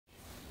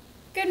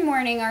Good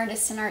morning,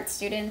 artists and art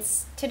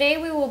students. Today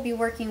we will be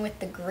working with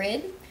the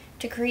grid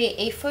to create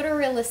a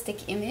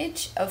photorealistic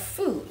image of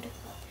food.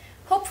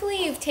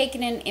 Hopefully you've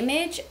taken an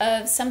image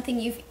of something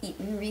you've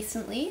eaten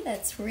recently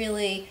that's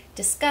really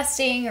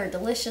disgusting or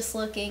delicious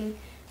looking,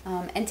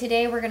 and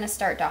today we're going to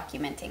start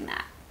documenting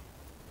that.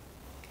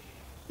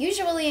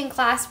 Usually in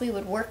class we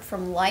would work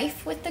from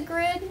life with the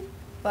grid,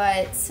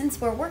 but since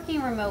we're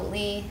working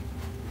remotely,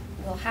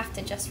 we'll have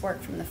to just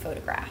work from the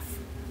photograph.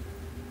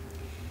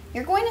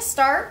 You're going to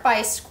start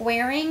by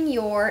squaring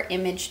your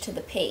image to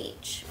the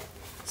page.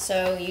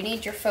 So you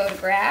need your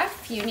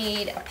photograph, you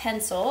need a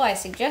pencil. I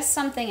suggest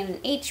something in an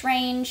H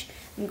range.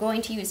 I'm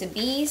going to use a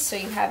B so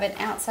you have an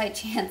outside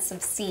chance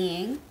of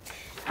seeing.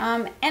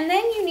 And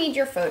then you need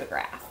your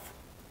photograph.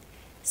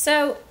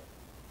 So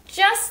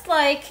just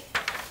like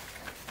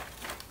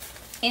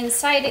in the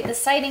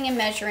sighting and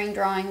measuring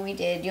drawing we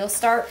did, you'll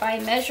start by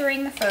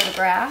measuring the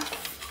photograph.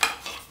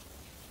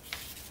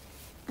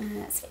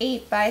 That's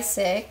 8 by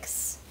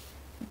 6.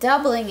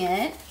 Doubling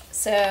it,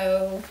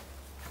 so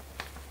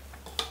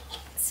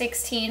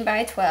 16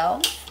 by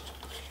 12,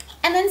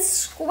 and then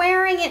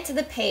squaring it to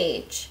the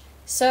page.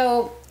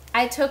 So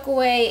I took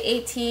away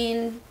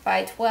 18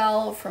 by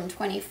 12 from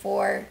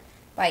 24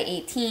 by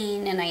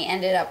 18, and I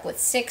ended up with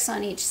 6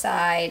 on each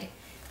side.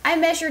 I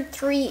measured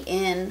 3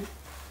 in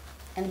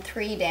and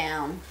 3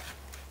 down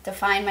to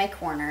find my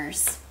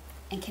corners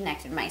and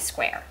connected my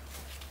square.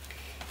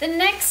 The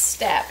next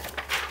step,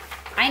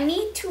 I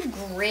need to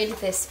grid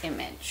this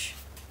image.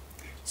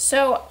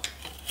 So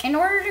in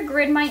order to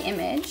grid my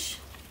image,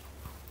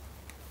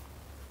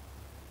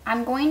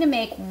 I'm going to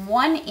make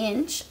 1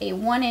 inch, a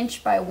 1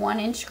 inch by 1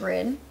 inch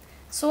grid.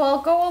 So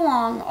I'll go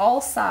along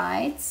all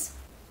sides.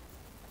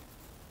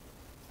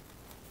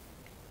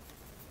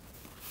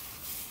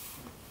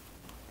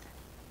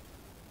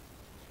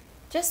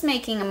 Just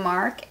making a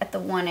mark at the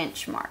 1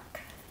 inch mark.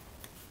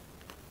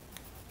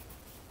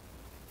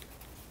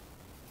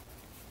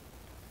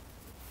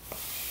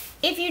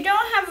 If you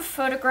don't have a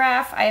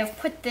photograph, I have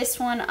put this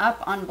one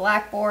up on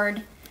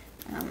Blackboard.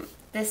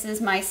 This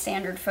is my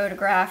standard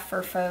photograph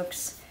for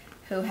folks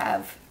who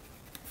have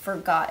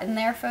forgotten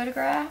their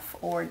photograph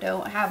or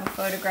don't have a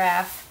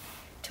photograph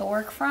to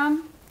work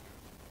from.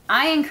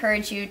 I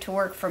encourage you to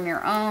work from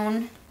your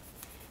own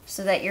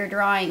so that your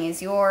drawing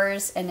is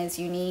yours and is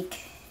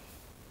unique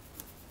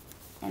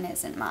and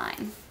isn't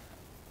mine.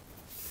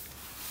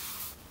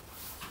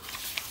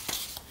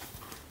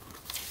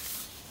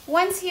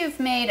 Once you've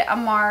made a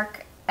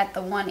mark at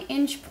the 1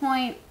 inch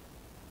point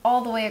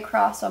all the way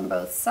across on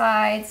both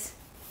sides,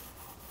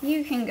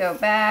 you can go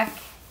back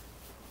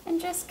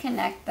and just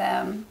connect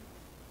them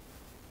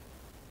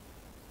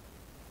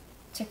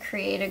to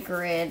create a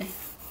grid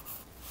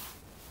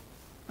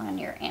on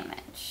your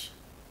image.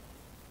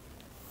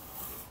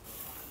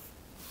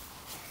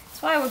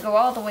 So I would go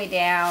all the way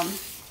down,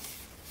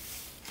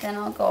 then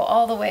I'll go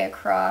all the way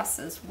across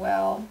as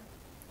well.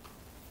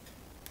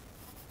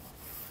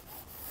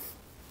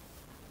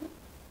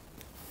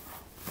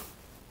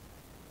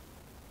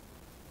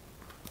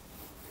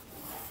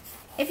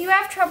 If you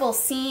have trouble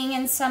seeing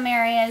in some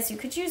areas, you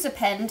could use a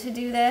pen to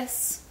do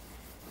this.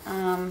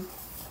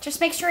 Just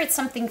make sure it's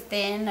something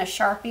thin. A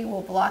Sharpie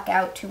will block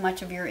out too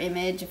much of your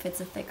image if it's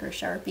a thicker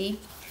Sharpie.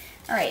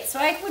 Alright, so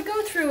I would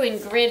go through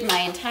and grid my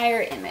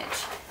entire image.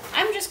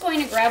 I'm just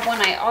going to grab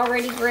one I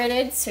already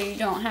gridded so you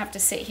don't have to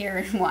sit here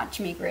and watch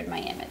me grid my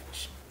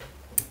image.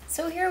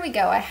 So here we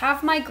go. I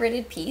have my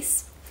gridded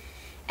piece.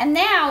 And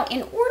now,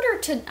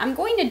 I'm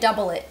going to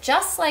double it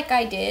just like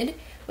I did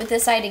with the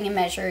sighting and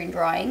measuring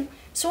drawing.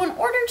 So in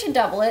order to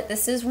double it,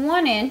 this is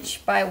 1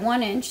 inch by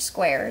 1 inch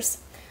squares.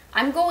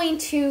 I'm going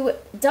to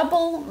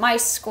double my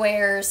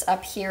squares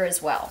up here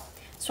as well.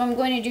 So I'm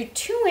going to do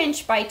 2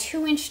 inch by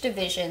 2 inch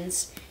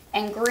divisions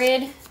and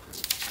grid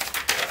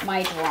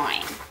my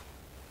drawing.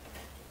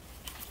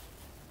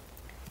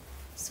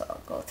 So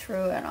I'll go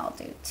through and I'll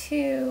do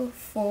 2,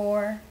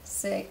 4,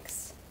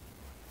 6,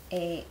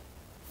 8,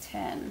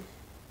 10,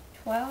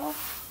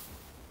 12.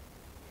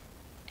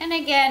 And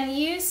again,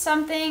 use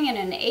something in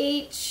an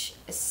H,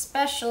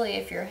 especially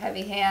if you're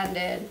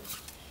heavy-handed.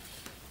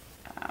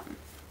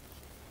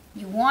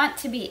 You want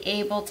to be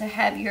able to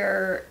have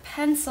your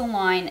pencil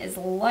line as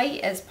light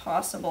as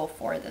possible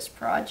for this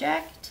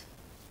project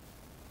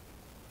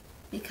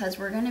because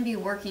we're going to be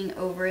working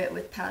over it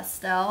with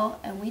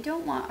pastel and we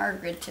don't want our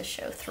grid to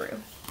show through.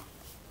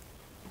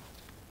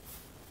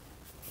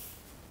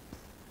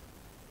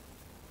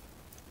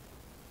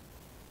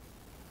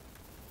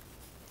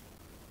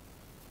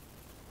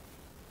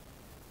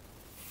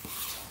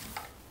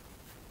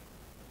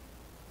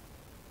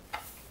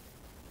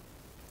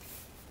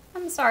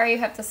 I'm sorry you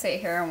have to sit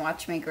here and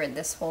watch me grid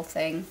this whole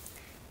thing.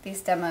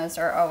 These demos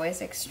are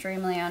always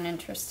extremely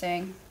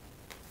uninteresting.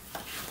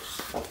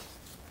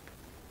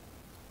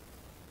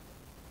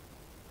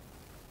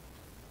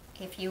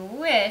 If you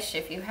wish,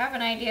 if you have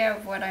an idea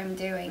of what I'm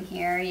doing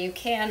here, you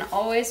can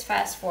always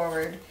fast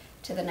forward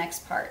to the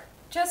next part.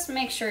 Just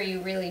make sure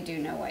you really do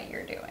know what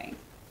you're doing.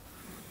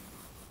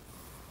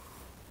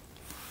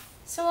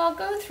 So I'll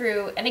go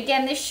through, and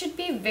again, this should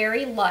be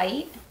very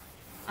light.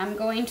 I'm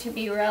going to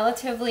be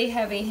relatively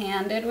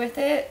heavy-handed with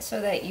it so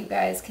that you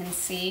guys can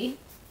see.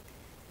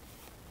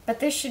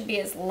 But this should be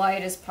as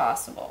light as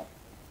possible.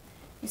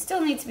 You still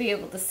need to be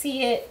able to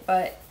see it,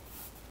 but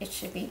it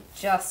should be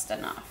just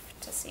enough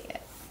to see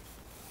it.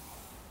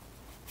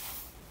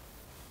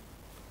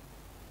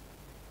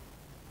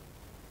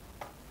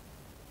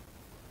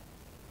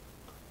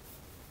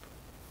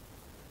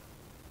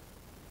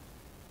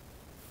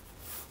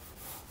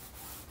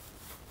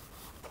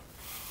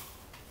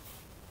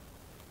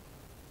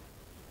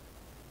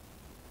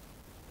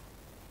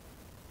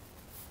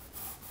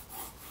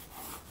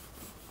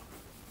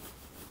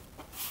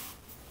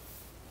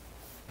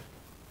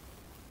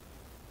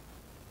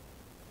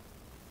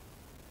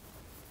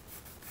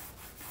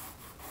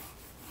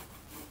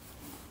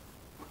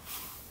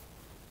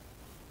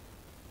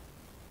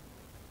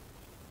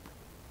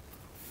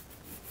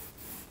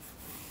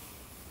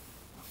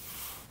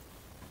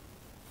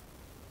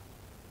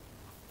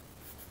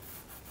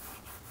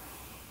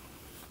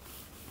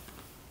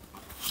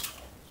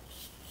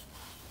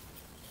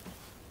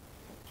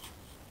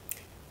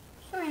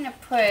 I'm going to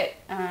put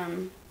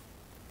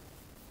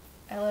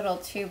a little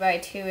 2 by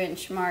 2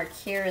 inch mark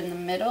here in the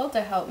middle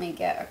to help me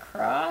get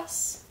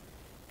across,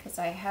 because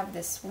I have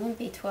this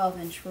wimpy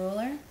 12-inch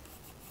ruler.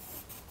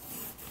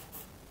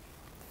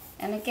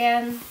 And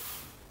again,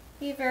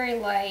 be very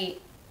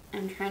light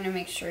and trying to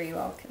make sure you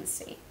all can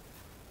see.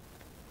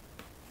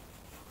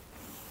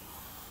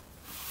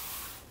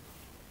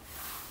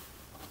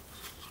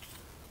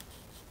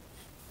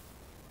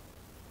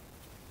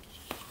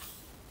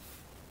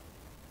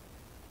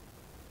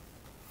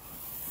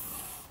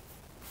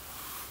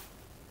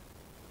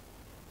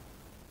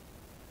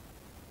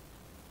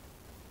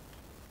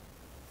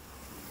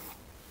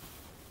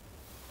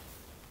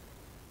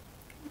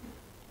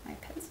 My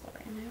pencil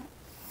ran out.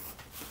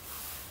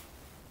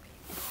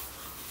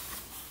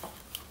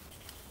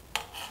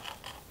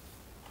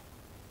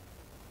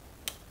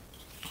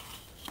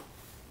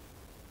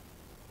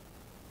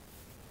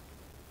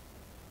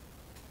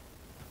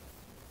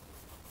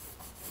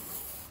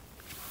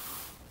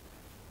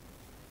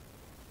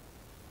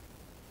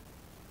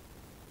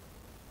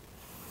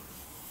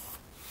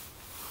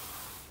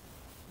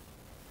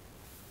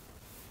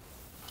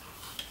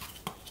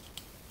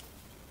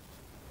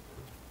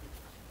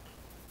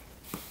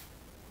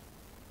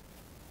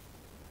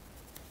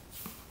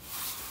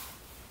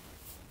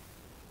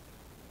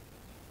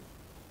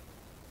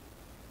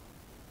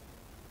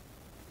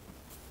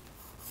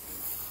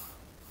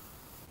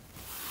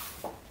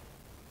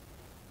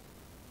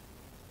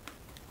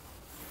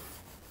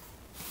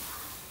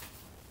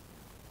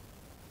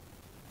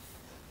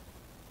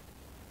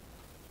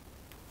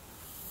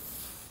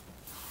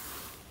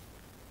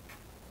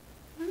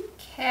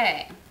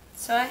 Okay,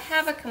 so I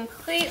have a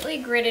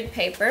completely gridded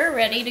paper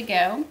ready to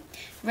go,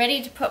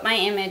 ready to put my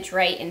image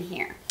right in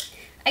here.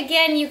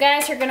 Again, you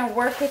guys are going to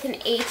work with an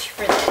H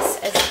for this,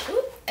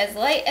 as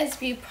light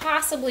as you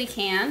possibly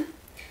can.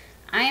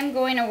 I am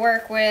going to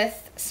work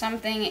with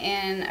something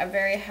in a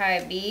very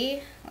high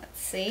B. Let's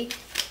see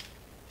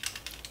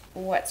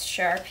what's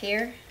sharp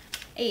here.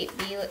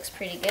 8B looks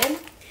pretty good.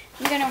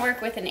 I'm going to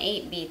work with an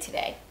 8B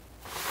today.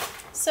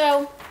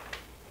 So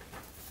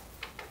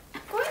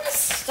I'm going to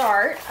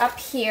start up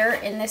here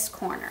in this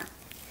corner.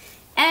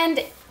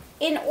 And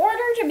in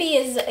order to be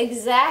as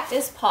exact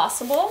as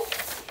possible,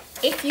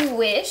 if you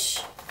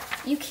wish,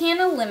 you can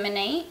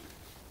eliminate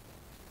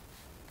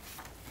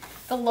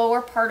the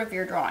lower part of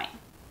your drawing.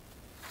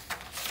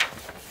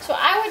 So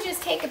I would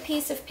just take a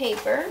piece of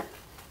paper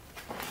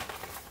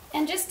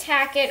and just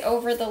tack it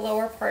over the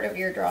lower part of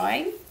your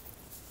drawing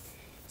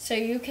so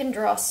you can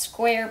draw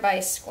square by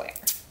square.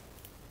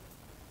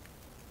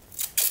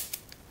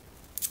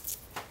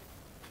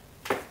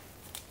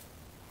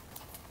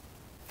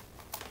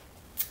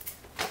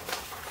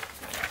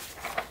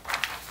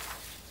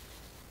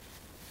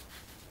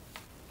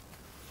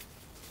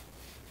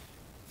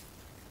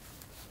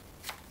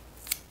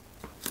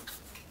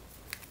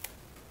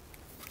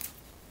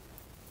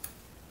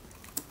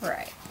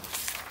 Right.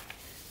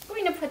 I'm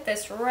going to put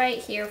this right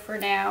here for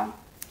now.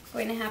 I'm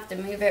going to have to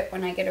move it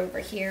when I get over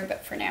here,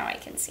 but for now I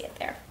can see it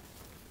there.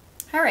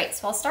 All right,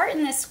 so I'll start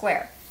in this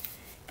square.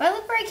 If I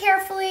look very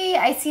carefully,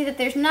 I see that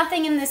there's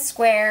nothing in this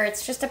square.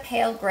 It's just a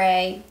pale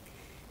gray.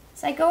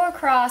 As I go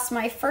across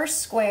my first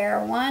square,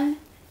 1,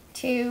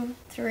 2,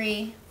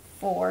 3,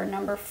 4.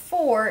 Number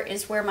 4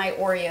 is where my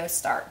Oreo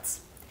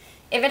starts.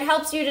 If it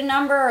helps you to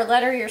number or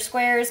letter your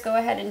squares, go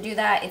ahead and do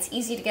that. It's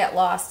easy to get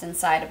lost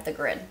inside of the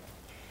grid.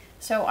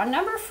 So on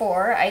number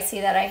 4, I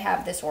see that I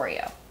have this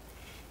Oreo.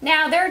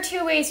 Now, there are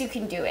 2 ways you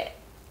can do it.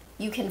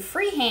 You can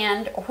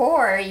freehand,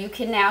 or you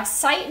can now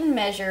sight and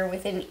measure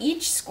within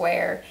each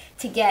square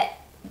to get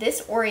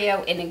this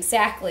Oreo in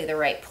exactly the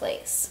right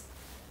place.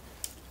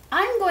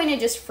 I'm going to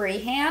just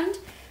freehand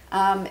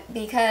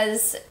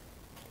because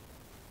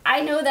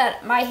I know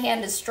that my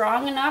hand is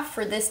strong enough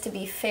for this to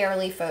be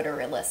fairly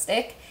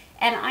photorealistic,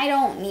 and I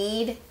don't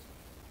need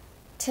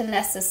to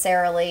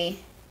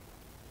necessarily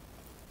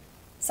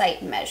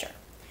Cite and measure.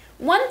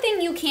 One thing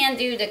you can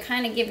do to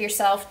kind of give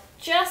yourself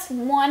just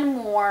one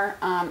more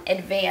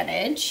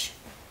advantage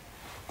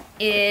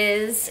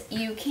is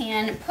you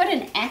can put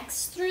an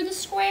X through the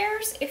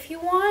squares if you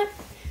want.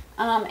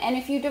 And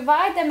if you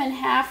divide them in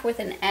half with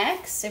an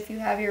X, if you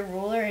have your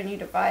ruler and you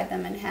divide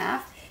them in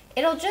half,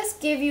 it'll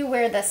just give you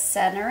where the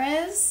center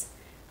is.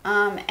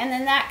 And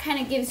then that kind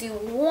of gives you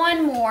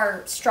one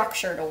more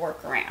structure to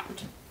work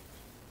around.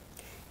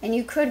 And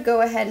you could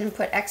go ahead and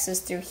put X's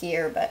through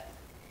here, but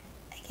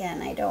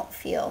again, I don't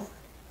feel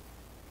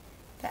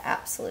the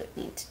absolute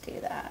need to do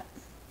that.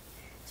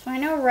 So I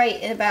know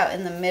right about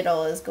in the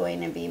middle is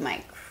going to be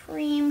my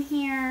cream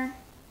here.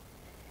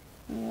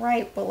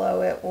 Right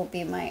below it will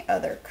be my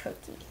other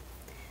cookie.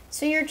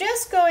 So you're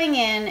just going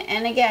in,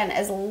 and again,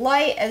 as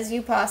light as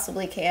you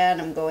possibly can.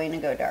 I'm going to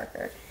go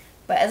darker.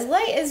 But as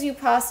light as you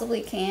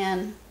possibly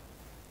can,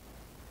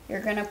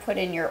 you're going to put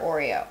in your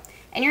Oreo.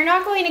 And you're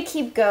not going to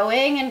keep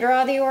going and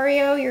draw the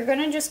Oreo. You're going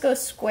to just go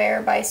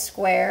square by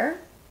square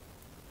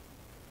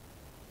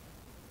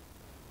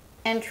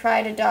and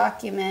try to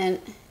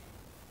document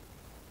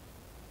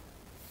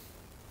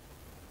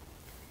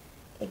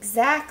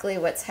exactly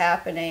what's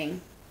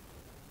happening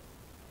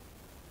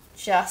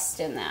just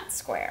in that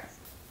square.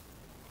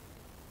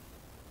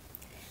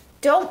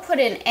 Don't put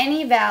in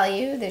any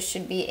value. This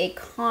should be a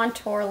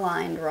contour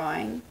line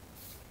drawing.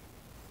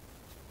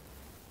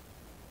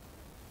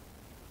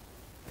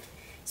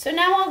 So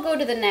now I'll go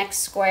to the next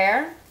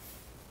square.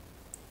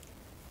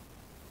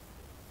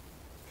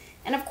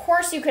 And of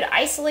course you could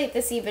isolate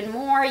this even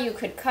more. You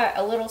could cut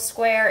a little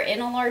square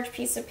in a large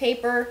piece of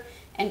paper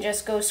and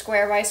just go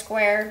square by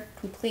square,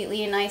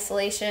 completely in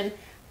isolation.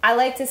 I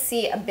like to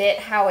see a bit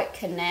how it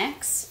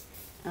connects,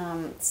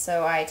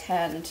 so I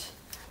tend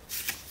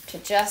to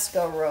just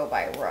go row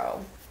by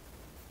row.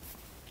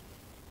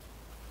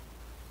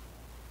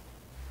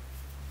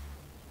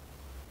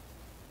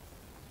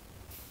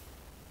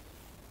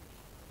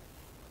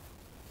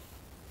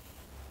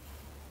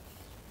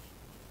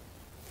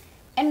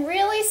 And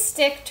really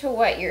stick to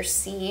what you're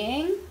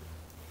seeing.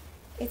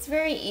 It's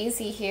very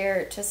easy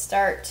here to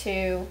start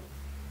to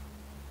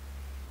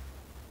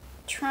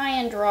try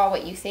and draw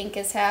what you think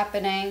is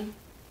happening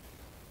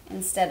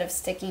instead of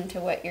sticking to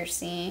what you're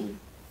seeing.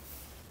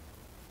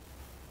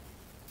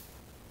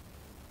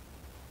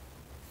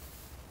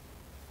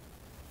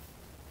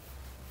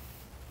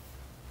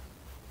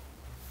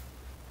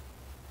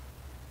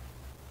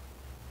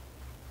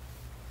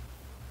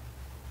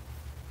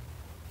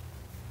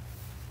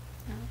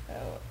 I'll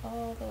go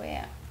all the way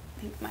up.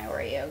 I think my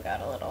Oreo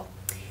got a little.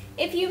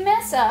 If you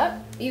mess up,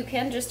 you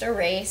can just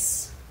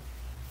erase.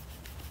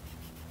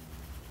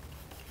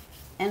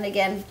 And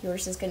again,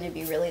 yours is going to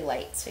be really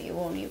light, so you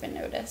won't even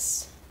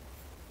notice.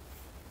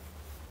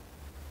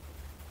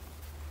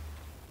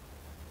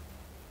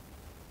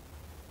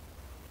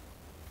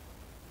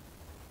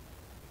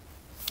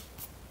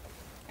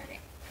 Okay.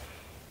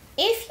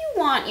 If you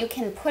want, you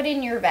can put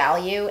in your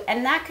value,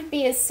 and that could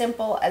be as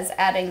simple as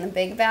adding the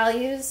big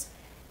values,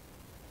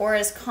 or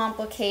as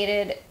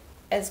complicated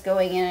as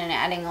going in and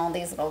adding all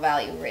these little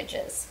value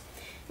ridges.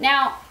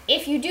 Now,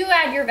 if you do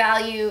add your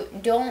value,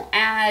 don't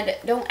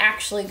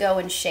actually go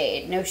and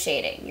shade, no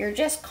shading. You're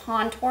just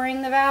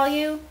contouring the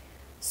value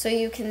so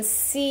you can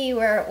see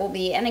where it will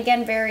be, and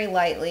again, very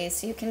lightly,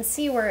 so you can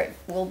see where it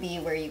will be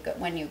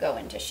when you go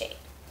into shade.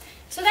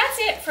 So that's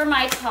it for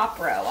my top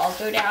row. I'll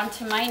go down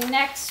to my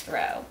next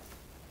row.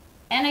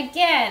 And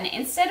again,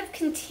 instead of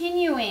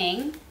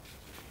continuing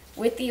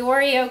with the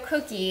Oreo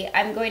cookie,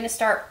 I'm going to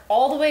start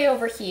all the way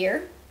over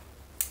here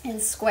in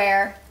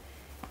square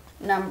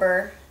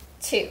number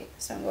 2.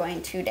 So I'm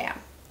going 2 down.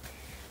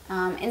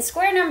 In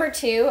square number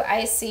 2,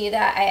 I see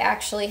that I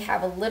actually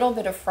have a little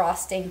bit of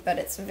frosting, but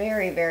it's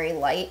very, very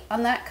light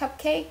on that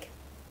cupcake.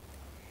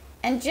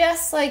 And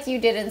just like you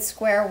did in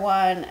square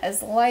 1,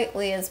 as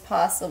lightly as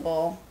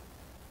possible,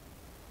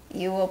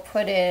 you will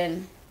put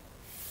in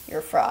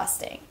your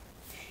frosting.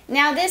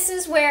 Now this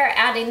is where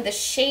adding the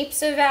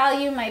shapes of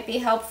value might be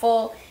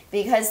helpful,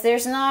 because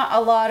there's not a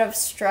lot of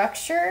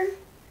structure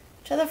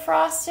to the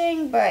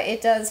frosting, but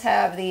it does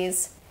have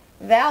these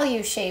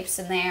value shapes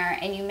in there,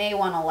 and you may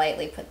want to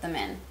lightly put them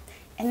in.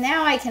 And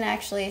now I can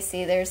actually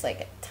see there's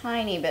like a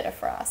tiny bit of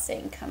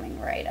frosting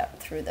coming right up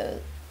through the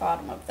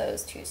bottom of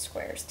those 2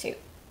 squares too.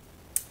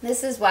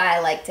 This is why I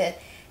like to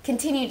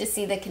continue to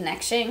see the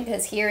connection,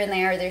 because here and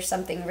there's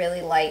something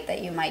really light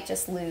that you might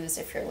just lose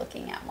if you're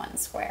looking at one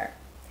square.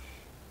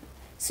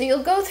 So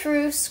you'll go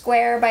through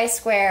square by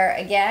square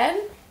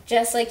again,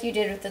 just like you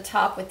did with the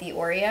top with the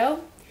Oreo.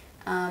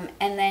 And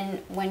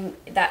then when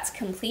that's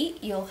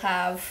complete, you'll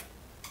have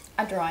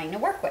a drawing to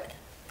work with.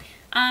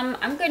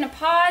 I'm going to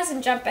pause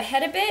and jump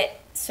ahead a bit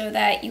so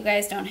that you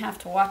guys don't have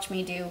to watch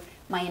me do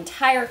my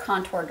entire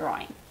contour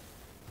drawing.